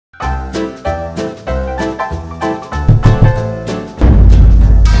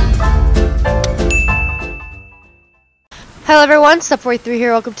Hello everyone, Step43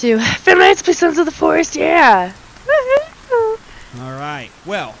 here, welcome to Finland's Sons of the Forest, yeah! Alright,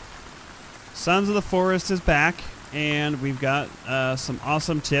 well, Sons of the Forest is back, and we've got some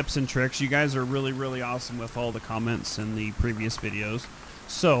awesome tips and tricks. You guys are really awesome with all the comments in the previous videos.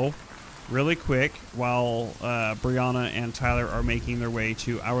 So, really quick, while Brianna and Tyler are making their way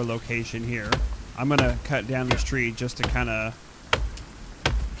to our location here, I'm going to cut down this tree just to kind of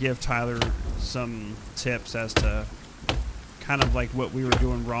give Tyler some tips as to kind of like what we were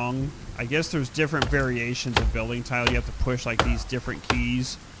doing wrong. I guess there's different variations of building, Tyler. You have to push like these different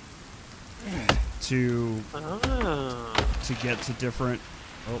keys to get to different...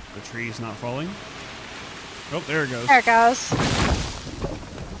 Oh, the tree is not falling. Oh, there it goes. There it goes.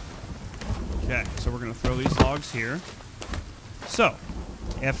 Okay, so we're going to throw these logs here. So,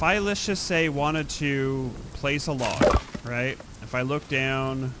 if I, let's just say, wanted to place a log, right? If I look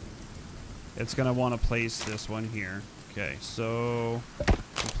down, it's going to want to place this one here. Okay, so we'll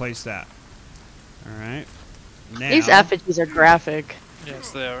place that. All right. Now, These effigies are graphic.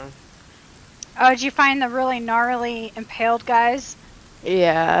 Yes, they are. Oh, did you find the really gnarly impaled guys?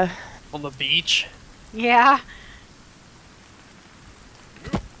 Yeah. On the beach? Yeah.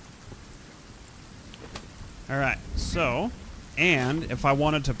 all right, so, and if I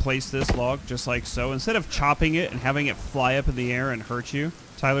wanted to place this log just like so, instead of chopping it and having it fly up in the air and hurt you,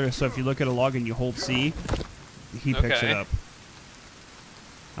 Tyler, so if you look at a log and you hold C, he picks it up.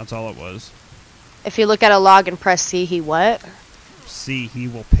 That's all it was. If you look at a log and press C, he what? C, he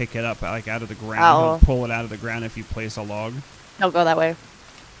will pick it up like out of the ground. Oh. He'll pull it out of the ground if you place a log. Don't go that way.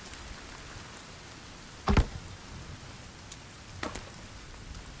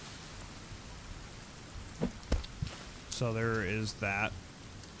 So there is that.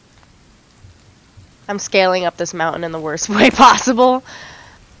 I'm scaling up this mountain in the worst way possible.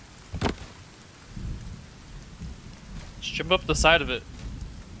 Just jump up the side of it.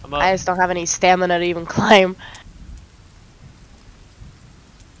 I'm up. I just don't have any stamina to even climb.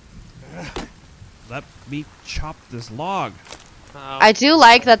 Let me chop this log. I do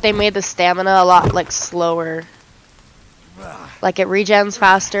like that they made the stamina a lot, like, slower. Like, it regens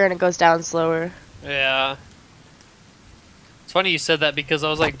faster and it goes down slower. Yeah. It's funny you said that because I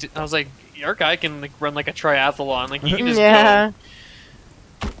was like, your guy can like run like a triathlon. Like you can just Yeah. go.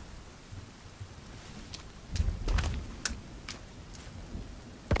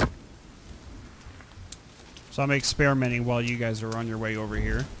 So I'm experimenting while you guys are on your way over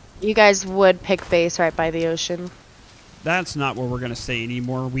here. You guys would pick base right by the ocean. That's not where we're going to stay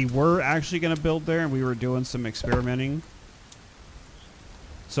anymore. We were actually going to build there, and we were doing some experimenting.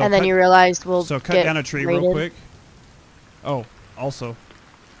 So And then you realized we'll So cut get down a tree raided. real quick. Oh, also,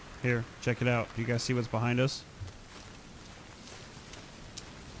 here, check it out. Do you guys see what's behind us?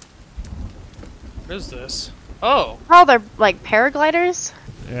 What is this? Oh. Oh, they're like paragliders?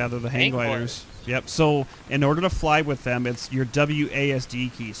 Yeah, they're the hang Hang gliders. gliders. Yep. So in order to fly with them, it's your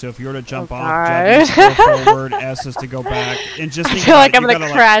WASD key. So if you were to jump off, God. W is to go forward, S is to go back, and just I think feel like about I'm it,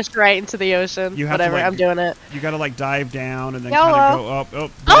 gonna crash right into the ocean. you have to, Whatever, like, I'm doing it. You gotta like dive down and then YOLO. kind of go up.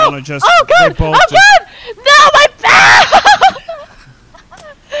 Oh, Oh! Brianna just, Oh they god! both Oh just, god! No, my back!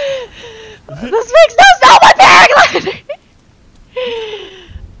 This makes no sense! My paraglider!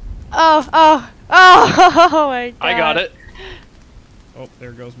 Oh my god. I got it. oh,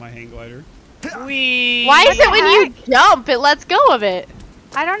 there goes my hang glider. Wee. Why is What it the when you heck? jump, it lets go of it?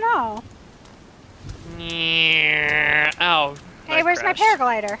 I don't know. Ow. Hey, I where's my crashed.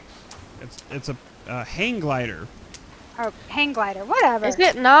 paraglider? It's a hang glider. Or hang glider, whatever. Is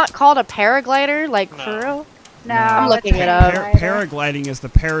it not called a paraglider? Like, No. for real? No, I'm it's looking a it up. hang glider. Paragliding is the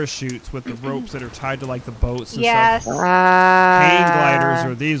parachutes with the ropes that are tied to like the boats and Yes. stuff. Hang gliders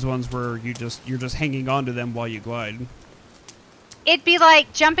are these ones where you're just hanging onto them while you glide. It'd be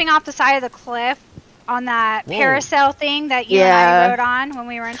like jumping off the side of the cliff on that Whoa. parasail thing that you and Yeah. I rode on when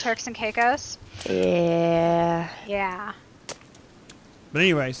we were in Turks and Caicos. Yeah. Yeah. But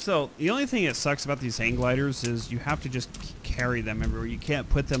anyway, so the only thing that sucks about these hang gliders is you have to just carry them everywhere. You can't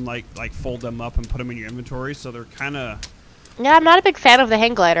put them like fold them up and put them in your inventory, so they're kind of... Yeah, I'm not a big fan of the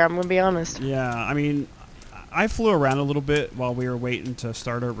hang glider, I'm gonna be honest. Yeah, I mean, I flew around a little bit while we were waiting to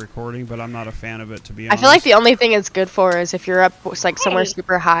start our recording, but I'm not a fan of it, to be I honest. feel like the only thing it's good for is if you're up like somewhere Hey.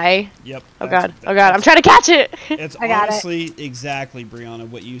 super high. Yep. Oh god, I'm trying to catch it! It's I got it. honestly exactly, Brianna,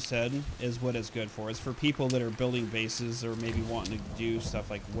 what you said is what it's good for. It's for people that are building bases or maybe wanting to do stuff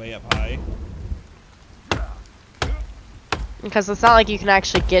like way up high. Because it's not like you can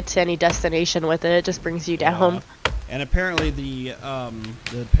actually get to any destination with it, it just brings you down. And apparently the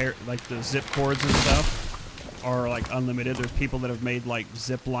zip cords and stuff are like unlimited. There's people that have made like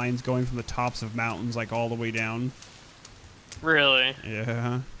zip lines going from the tops of mountains like all the way down. Really?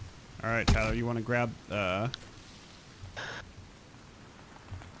 Yeah. All right, Tyler, you want to grab?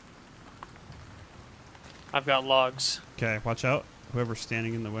 I've got logs. Okay, watch out. Whoever's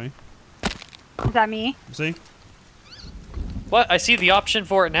standing in the way. Is that me? See? What? I see the option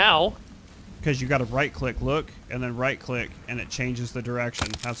for it now. Because you got to right-click, look, and then right-click, and it changes the direction.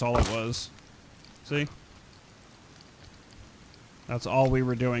 That's all it was. See? That's all we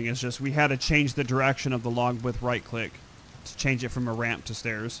were doing. Is just we had to change the direction of the log with right-click to change it from a ramp to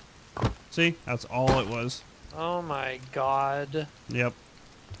stairs. See? That's all it was. Oh my god. Yep.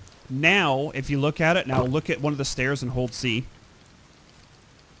 Now, if you look at it, now look at one of the stairs and hold C.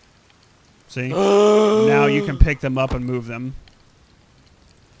 See? Now you can pick them up and move them.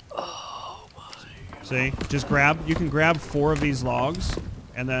 Oh my. See? Just grab, you can grab 4 of these logs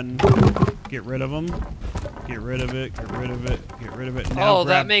and then get rid of them. Get rid of it, get rid of it, get rid of it. Now Oh,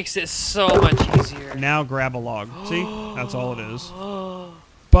 that makes it so much easier. Now grab a log. See? That's all it is.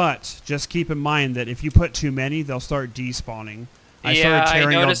 But just keep in mind that if you put too many, they'll start despawning. I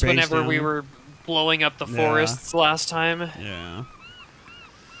noticed whenever we were blowing up the forests last time. Yeah.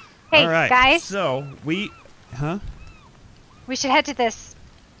 Hey, all right. guys. So, we should head to this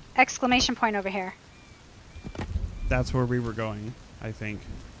exclamation point over here. That's where we were going, I think.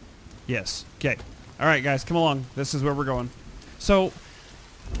 Yes. Okay. All right, guys, come along. This is where we're going. So,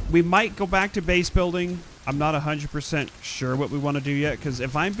 we might go back to base building. I'm not 100% sure what we want to do yet, because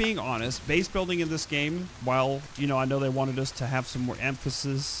if I'm being honest, base building in this game, while, you know, I know they wanted us to have some more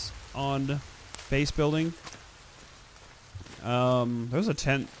emphasis on base building, there's a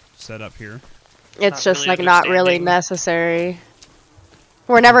tent set up here. It's just, like, not really necessary.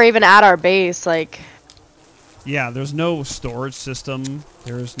 We're never even at our base, like... Yeah, there's no storage system.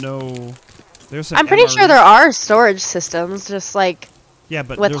 There's no... There's some I'm pretty MRE. sure there are storage systems, just, like... Yeah,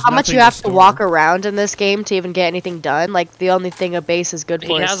 but with how much you have to walk around in this game to even get anything done, like, the only thing a base is good for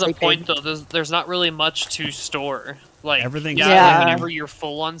He is has a sleeping. point, though. There's not really much to store. Like, everything's Yeah. like whenever you're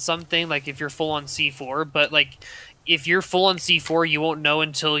full on something, like if you're full on C4, but, like, if you're full on C4, you won't know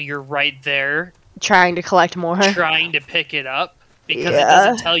until you're right there Trying to collect more. trying to pick it up, because it Yeah.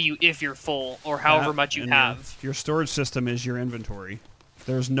 doesn't tell you if you're full or however That, much you and have. Your storage system is your inventory.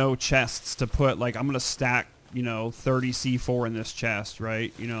 There's no chests to put, like, I'm going to stack, you know, 30 C4 in this chest,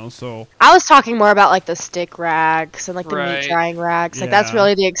 right? You know, so... I was talking more about, like, the stick racks and, like, the Right. meat drying racks. Like, that's Yeah.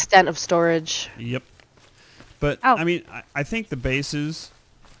 really the extent of storage. Yep. But, Oh. I mean, I think the bases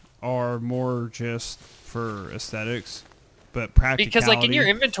are more just for aesthetics, but practicality... Because, like, in your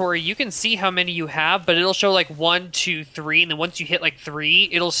inventory, you can see how many you have, but it'll show, like, 1, 2, 3, and then once you hit, like, 3,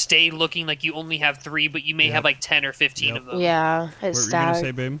 it'll stay looking like you only have 3, but you may Yep. have, like, 10 or 15 of them. Yeah, What it's were you going to stacked.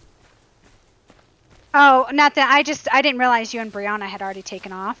 say, babe? Oh, nothing. I didn't realize you and Brianna had already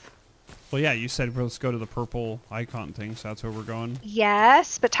taken off. Well, yeah, you said let's go to the purple icon thing, so that's where we're going.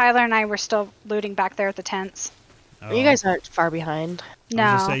 Yes, but Tyler and I were still looting back there at the tents. You guys aren't far behind. No.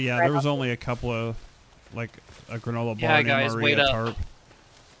 I was gonna say, yeah, right there was up. only a couple of, like, a granola bar Yeah, and guys, MRE, wait a up. tarp.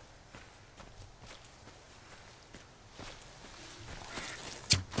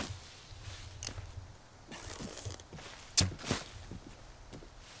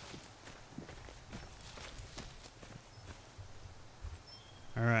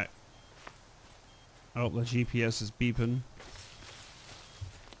 All right. Oh, the GPS is beeping.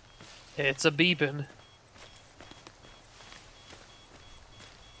 It's a beeping.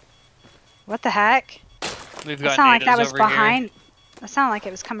 What the heck? We've That got sounded like that was natives over behind. That sounded like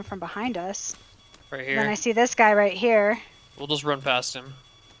it was coming from behind us. here. Right Then I here. see this guy right here. We'll just run past him.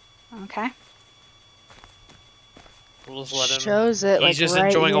 Okay. We'll just let him. Shows it, He's like, just right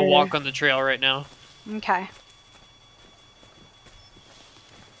enjoying a here. walk on the trail right now. Okay.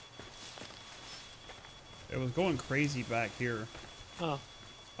 It was going crazy back here. Oh,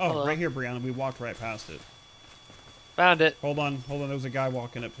 Oh, Hello. right here, Brianna. We walked right past it. found it. Hold on. There was a guy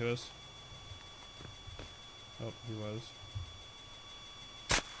walking up to us. Oh, he was.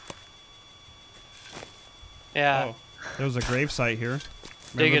 Yeah. Oh, there was a grave site here.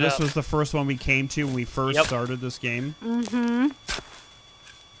 Dig Remember, it this up. was the first one we came to when we first Yep. started this game. Mm-hmm.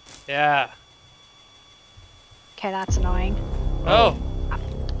 Yeah. Okay, that's annoying. Oh.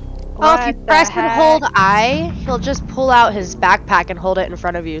 Well, if you What the press and heck? hold I, he'll just pull out his backpack and hold it in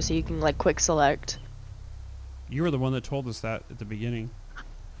front of you so you can, like, quick select. You were the one that told us that at the beginning.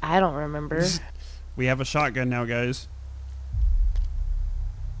 I don't remember. We have a shotgun now, guys.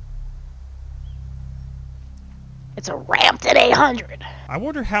 It's a Rampton 800. I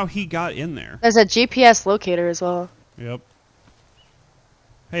wonder how he got in there. There's a GPS locator as well. Yep.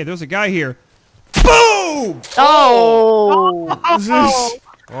 Hey, there's a guy here. Boom! Oh!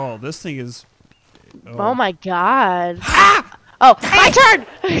 Oh, this thing is... Oh my god. Ah! Oh, my turn!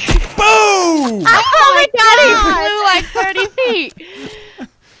 Boom! Oh my god, he flew like 30 feet!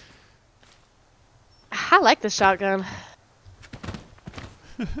 I like the shotgun.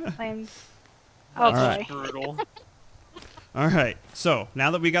 Oh All boy. right. Brutal. All right. So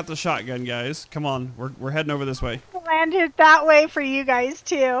now that we got the shotgun, guys, come on. We're heading over this way. Landed that way for you guys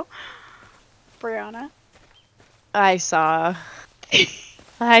too, Brianna. I saw.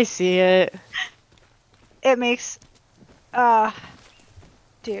 I see it. It makes,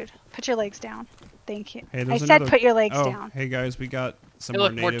 dude, put your legs down. Thank you. Hey, I there's said another- put your legs Oh, down. hey guys, we got some Hey, more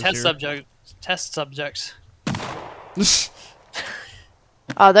look, more natives test subjects.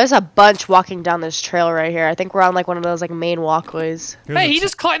 Oh, there's a bunch walking down this trail right here. I think we're on like one of those like main walkways. Hey, he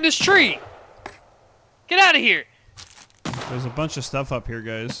just climbed this tree. Get out of here. There's a bunch of stuff up here,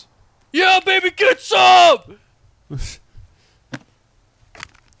 guys. Yeah, baby, get some.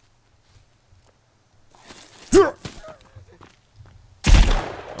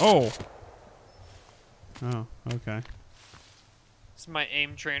 Oh. Oh, okay. This is my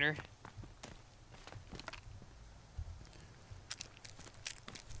aim trainer.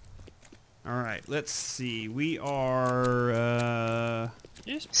 All right, let's see. We are.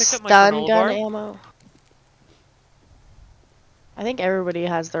 You just pick up my Stun granola gun bar? ammo. I think everybody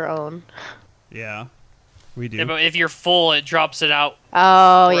has their own. Yeah, we do. Yeah, but if you're full, it drops it out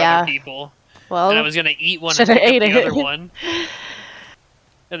Oh for yeah. other people. Well, And I was gonna eat one and Shoulda pick up ate the it. other one.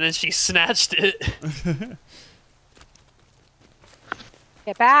 And then she snatched it.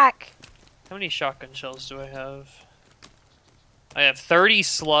 Get back. How many shotgun shells do I have? I have 30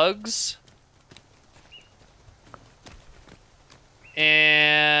 slugs.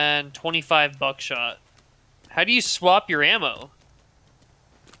 And 25 buckshot. How do you swap your ammo?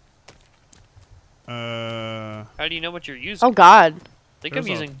 How do you know what you're using? oh god. I think There's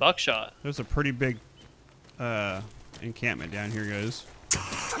I'm using buckshot. There's a pretty big encampment down here, guys.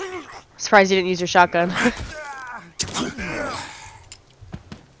 Surprised you didn't use your shotgun.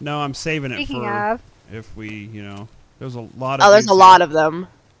 No, I'm saving it Speaking for of, if we, you know, there's a lot of. Oh, there's these a lot here. of them.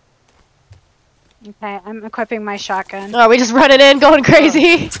 okay, I'm equipping my shotgun. Oh, we just running in, going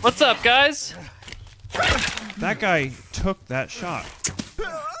crazy. What's up, guys? That guy took that shot.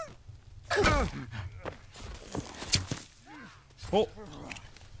 Oh.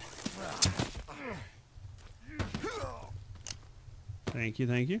 Thank you,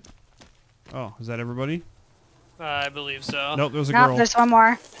 thank you. Oh, is that everybody? I believe so. Nope, there was a No, girl. there's one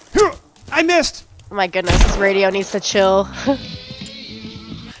more. I missed! Oh my goodness, this radio needs to chill.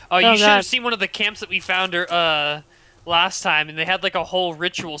 Oh, you Oh, should God. have seen one of the camps that we found last time, and they had like a whole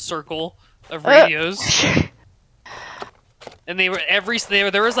ritual circle of radios. And there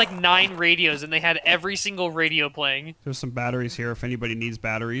was like 9 radios, and they had every single radio playing. There's some batteries here if anybody needs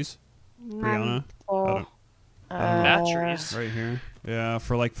batteries. Brianna? Full. Batteries. Right here. Yeah,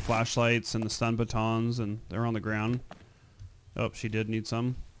 for like flashlights and the stun batons, and they're on the ground. Oh, she did need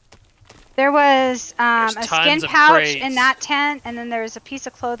some. There was There's a tons skin of pouch crates. in that tent, and then there was a piece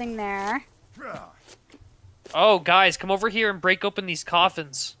of clothing there. Oh, guys, come over here and break open these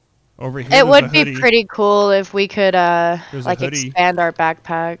coffins. Over here, It there's a would be hoodie. pretty cool if we could There's a like hoodie. expand our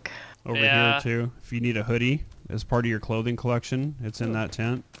backpack. Over Yeah. here too. If you need a hoodie as part of your clothing collection, it's in that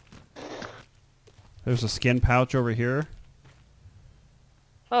tent. There's a skin pouch over here.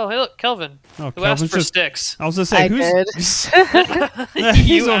 Oh, hey, look, Kelvin. Oh, Who Kelvin's asked for just. sticks? I was gonna say, I who's? did. He's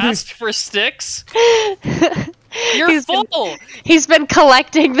You over- asked for sticks? You're He's been- full! He's been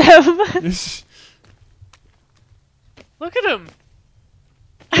collecting them. Look at him!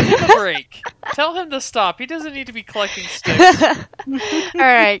 Give him a break. Tell him to stop. He doesn't need to be collecting sticks.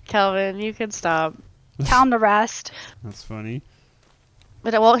 Alright, Kelvin, you can stop. Tell him to rest. That's funny.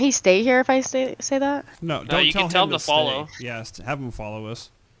 But won't he stay here if I say that? No, don't you tell can tell him to stay. follow. Yes, have him follow us.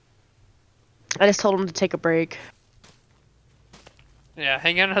 I just told him to take a break. Yeah,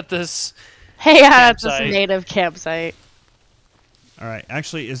 hang out at this. Hey, yeah, it's this Campsite. native campsite. All right.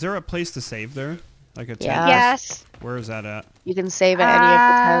 Actually, is there a place to save there? Like a tent? Yeah. Yes. Where is that at? You can save at any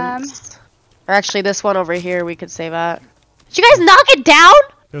of the tents. Or actually, this one over here we could save at. Did you guys knock it down?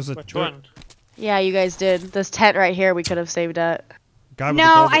 There's a Which one? Yeah, you guys did. This tent right here we could have saved at. guy with a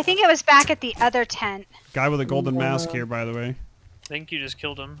No, golden, I think it was back at the other tent. guy with a golden mask here, by the way. I think you just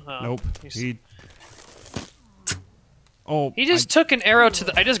killed him. Oh, Nope. he's- He. Oh. He just took an arrow to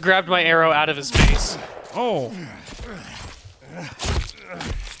the. I just grabbed my arrow out of his face. Oh.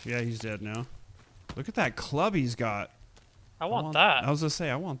 Yeah, he's dead now. Look at that club he's got. I want that. I was gonna say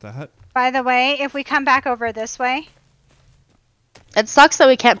I want that. By the way, if we come back over this way, It sucks that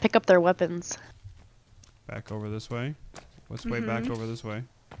we can't pick up their weapons. Back over this way. Let's way back over this way.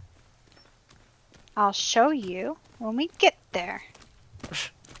 I'll show you when we get there.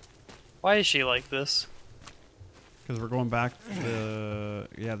 Why is she like this? Because we're going back.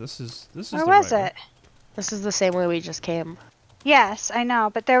 Yeah, this is Where the was right way. it? This is the same way we just came. Yes, I know,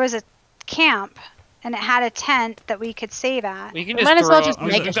 but there was a camp, and it had a tent that we could save at. We can We just might as well throw just up-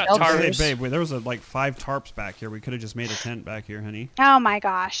 make we've a got shelter. Hey, tarps. babe, there was like 5 tarps back here. We could have just made a tent back here, honey. Oh my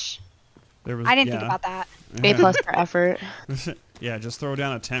gosh. There was. I didn't think about that. A+ for effort. Yeah, just throw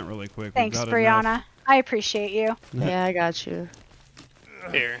down a tent really quick. We've Thanks, got Brianna. enough. I appreciate you. Yeah, I got you.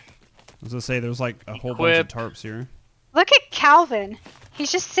 Here. I was gonna say there's like a whole bunch of tarps here. Look at Calvin.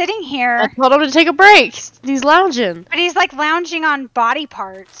 He's just sitting I here, told him to take a break. He's lounging. but he's like lounging on body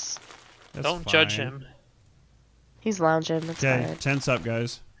parts. That's Don't judge fine. him. He's lounging. It's Okay, fine. tents up,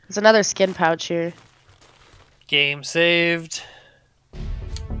 guys. There's another skin pouch here. Game saved.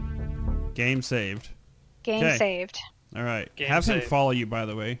 Game saved. Game Okay. saved. All right. Game Have him saved. follow you, by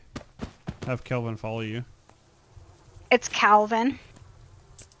the way. Have Kelvin follow you. It's Calvin.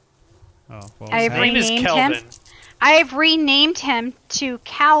 Oh, well. I His name is renamed Kelvin. him. I've renamed him to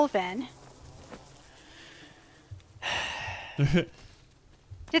Calvin. Did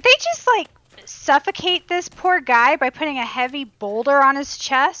they just like suffocate this poor guy by putting a heavy boulder on his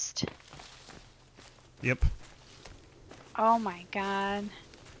chest? Yep. Oh my god.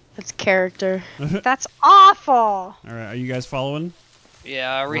 It's character. That's awful. All right. Are you guys following?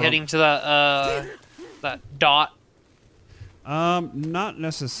 Yeah, are we Well- heading to that dot? Not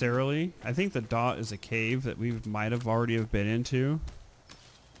necessarily. I think the dot is a cave that we might have already have been into.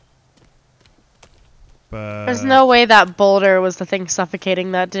 But There's no way that boulder was the thing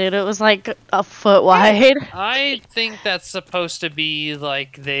suffocating that dude. It was like a foot wide. I think that's supposed to be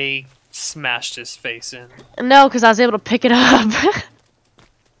like they smashed his face in. No, because I was able to pick it up.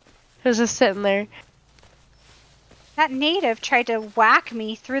 It was just sitting there. That native tried to whack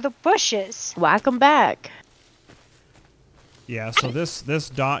me through the bushes. Whack him back. Yeah. So this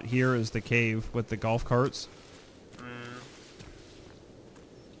dot here is the cave with the golf carts.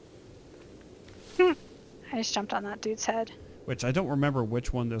 I just jumped on that dude's head. Which I don't remember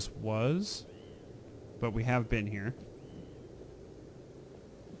which one this was, but we have been here.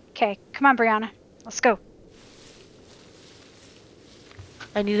 Okay, come on, Brianna. Let's go.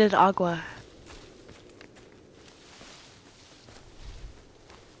 I needed agua.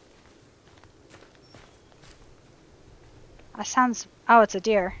 That sounds... Oh, it's a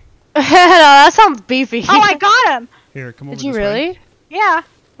deer. No, that sounds beefy. Oh, I got him! Here, come over. Did you this way. really? Yeah.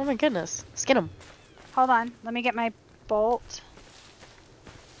 Oh my goodness. Skin him. Hold on. Let me get my bolt.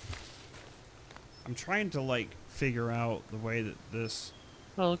 I'm trying to like figure out the way that this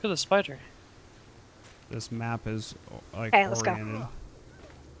Oh, look at the spider. map is like Okay, let's go. oriented.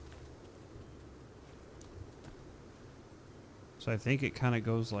 So I think it kind of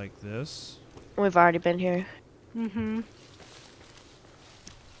goes like this. We've already been here. Mm-hmm.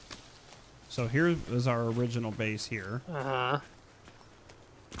 So here is our original base here. Uh-huh.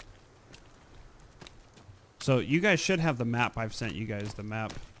 So you guys should have the map. I've sent you guys the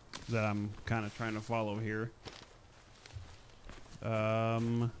map that I'm kind of trying to follow here.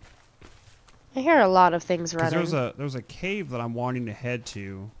 I hear a lot of things 'Cause running. there's a cave that I'm wanting to head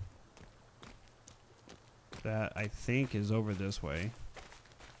to that I think is over this way.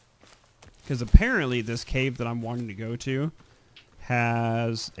 Because apparently this cave that I'm wanting to go to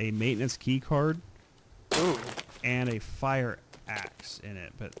has a maintenance key card Ooh. and a fire axe in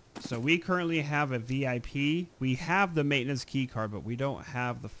it. But so we currently have a VIP. We have the maintenance key card, but we don't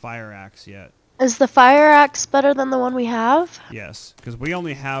have the fire axe yet. Is the fire axe better than the one we have? Yes, because we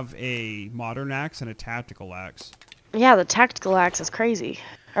only have a modern axe and a tactical axe. Yeah, the tactical axe is crazy.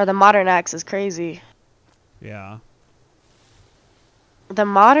 Or the modern axe is crazy. Yeah. The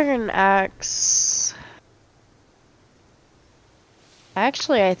modern axe...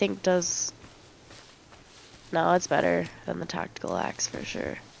 Actually, I think does... No, it's better than the tactical axe for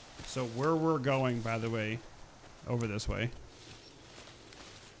sure. So where we're going, by the way, over this way.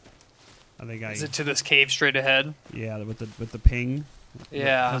 I think Is it to this cave straight ahead? yeah, with the ping.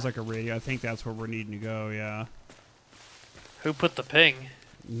 Yeah. It has like a radio. I think that's where we're needing to go. Yeah. Who put the ping?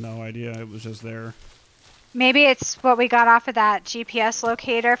 No idea. It was just there. Maybe it's what we got off of that GPS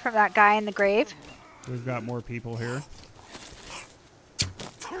locator from that guy in the grave. We've got more people here.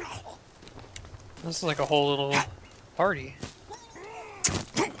 This is like a whole little party.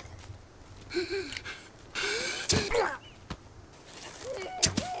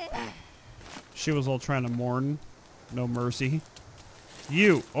 She was all trying to mourn. No mercy.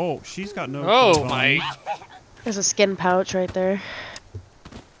 You. Oh, she's got no. Oh clothes on. my! There's a skin pouch right there.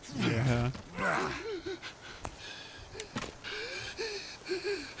 Yeah.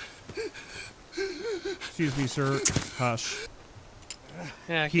 Excuse me, sir. Hush.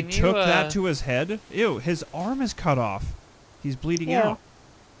 Yeah, He can took you, that to his head? Ew, his arm is cut off. He's bleeding Ew. out.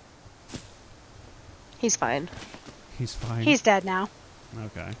 He's fine. He's fine. He's dead now.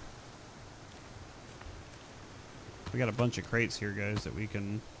 Okay. We got a bunch of crates here, guys, that we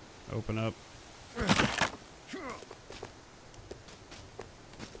can open up.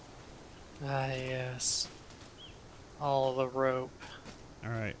 Ah, yes. All the rope.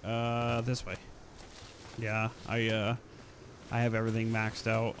 Alright, this way. Yeah, I have everything maxed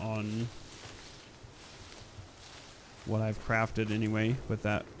out on what I've crafted anyway with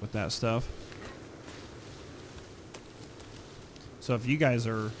that stuff. So if you guys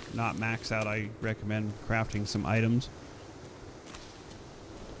are not maxed out, I recommend crafting some items.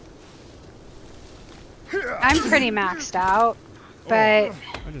 I'm pretty maxed out, but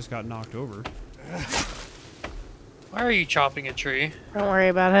I just got knocked over. Why are you chopping a tree? Don't worry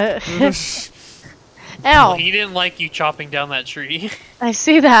about it. Well, Ow! he didn't like you chopping down that tree. I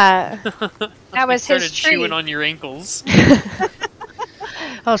see that. that was Started his tree. chewing on your ankles.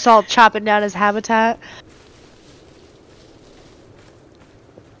 Oh, it's all chopping down his habitat.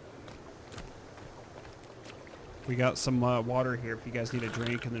 We got some water here if you guys need a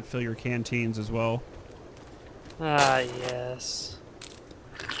drink, and then fill your canteens as well. Ah, yes.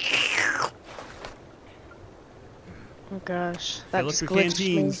 Oh gosh, that Fill up just your glitched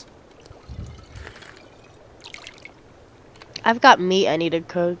me. canteens. I've got meat I need to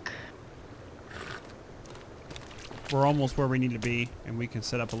cook. We're almost where we need to be, and we can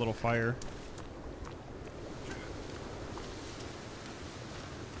set up a little fire.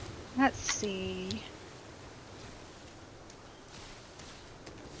 Let's see.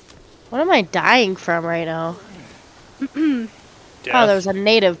 What am I dying from right now? Oh, there was a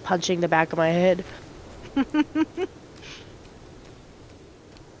native punching the back of my head.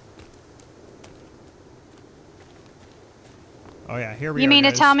 Oh yeah, here we are. You mean to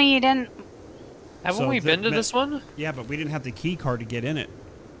guys. tell me you didn't? Haven't So we the been to me- this one? Yeah, but we didn't have the key card to get in it.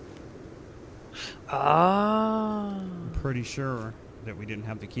 Ah. I'm pretty sure that we didn't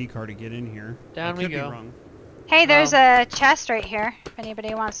have the key card to get in here. Down I we could go. Be wrong. Hey, there's a chest right here. If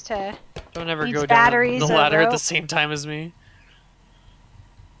anybody wants to. Don't ever Needs go down batteries the or ladder at the rope. same time as me.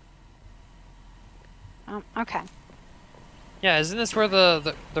 Oh, okay. Yeah, isn't this where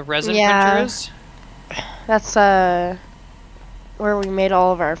the resin Yeah. printer is? That's where we made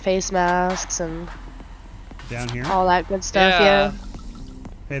all of our face masks and Down here. all that good stuff. Yeah.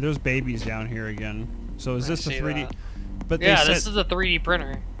 Hey, there's babies down here again. So is I this the see 3D? that. But Yeah, they this said is a 3D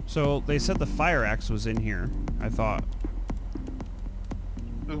printer. so. They said the fire axe was in here. I thought.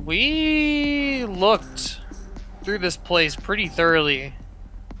 We looked through this place pretty thoroughly.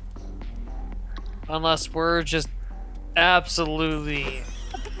 Unless we're just absolutely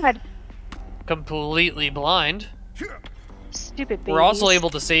God, completely blind. stupid babies. We're also able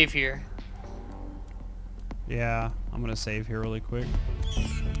to save here. Yeah, I'm gonna save here really quick.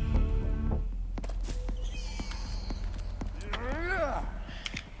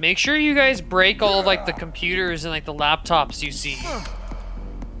 Make sure you guys break all of like the computers and like the laptops you see.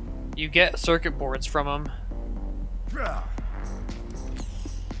 You get circuit boards from them.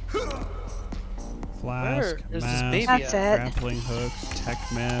 Flask, Where is this mask, baby That's at? it. grappling hooks, tech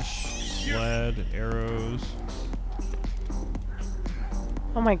mesh, sled, arrows.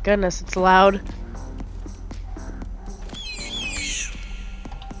 Oh my goodness, it's loud.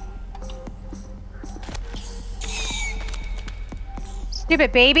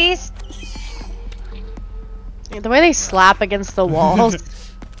 Stupid babies. The way they slap against the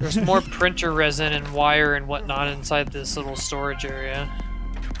walls. There's more printer resin and wire and whatnot inside this little storage area.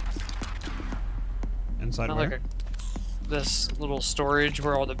 Inside Not where? like this little storage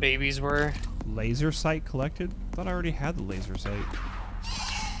where all the babies were. Laser sight collected? Thought I already had the laser sight.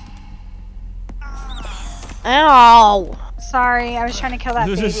 Ow! Sorry, I was trying to kill that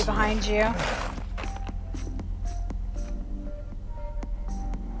baby behind you.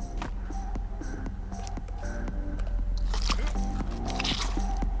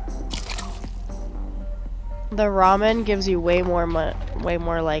 The ramen gives you way more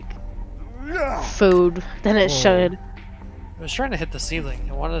like food than it Whoa. should. I was trying to hit the ceiling.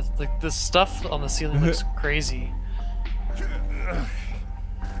 I wanted like this stuff on the ceiling looks crazy.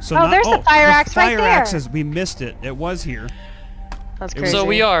 So Oh, there's the fire axe right Fire there. axes, we missed it. It was here. That's It was- crazy. So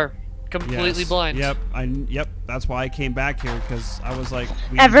we are completely Yes. blind. Yep. Yep. That's why I came back here because I was like,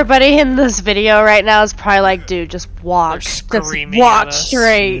 Everybody in this video right now is probably like, dude, just walk. They're Just screaming walk at us.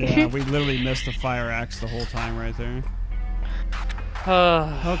 straight. Yeah, we literally missed the fire axe the whole time right there.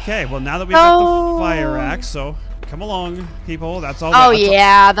 Okay, well now that we've got the fire axe, so Come along, people. That's all. Oh that's all.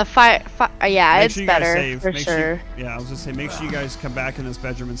 yeah, the fire. Yeah, Make it's sure you guys better save. for Make sure. Yeah, I was just saying, make sure you guys come back in this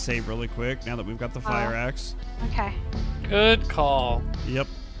bedroom and save really quick. Now that we've got the fire axe. Okay. Good call. Yep.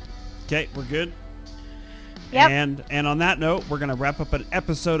 Okay, we're good. Yep. And on that note, we're gonna wrap up an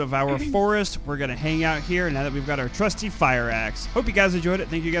episode of our forest. We're gonna hang out here now that we've got our trusty fire axe. Hope you guys enjoyed it.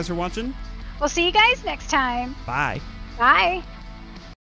 Thank you guys for watching. We'll see you guys next time. Bye. Bye.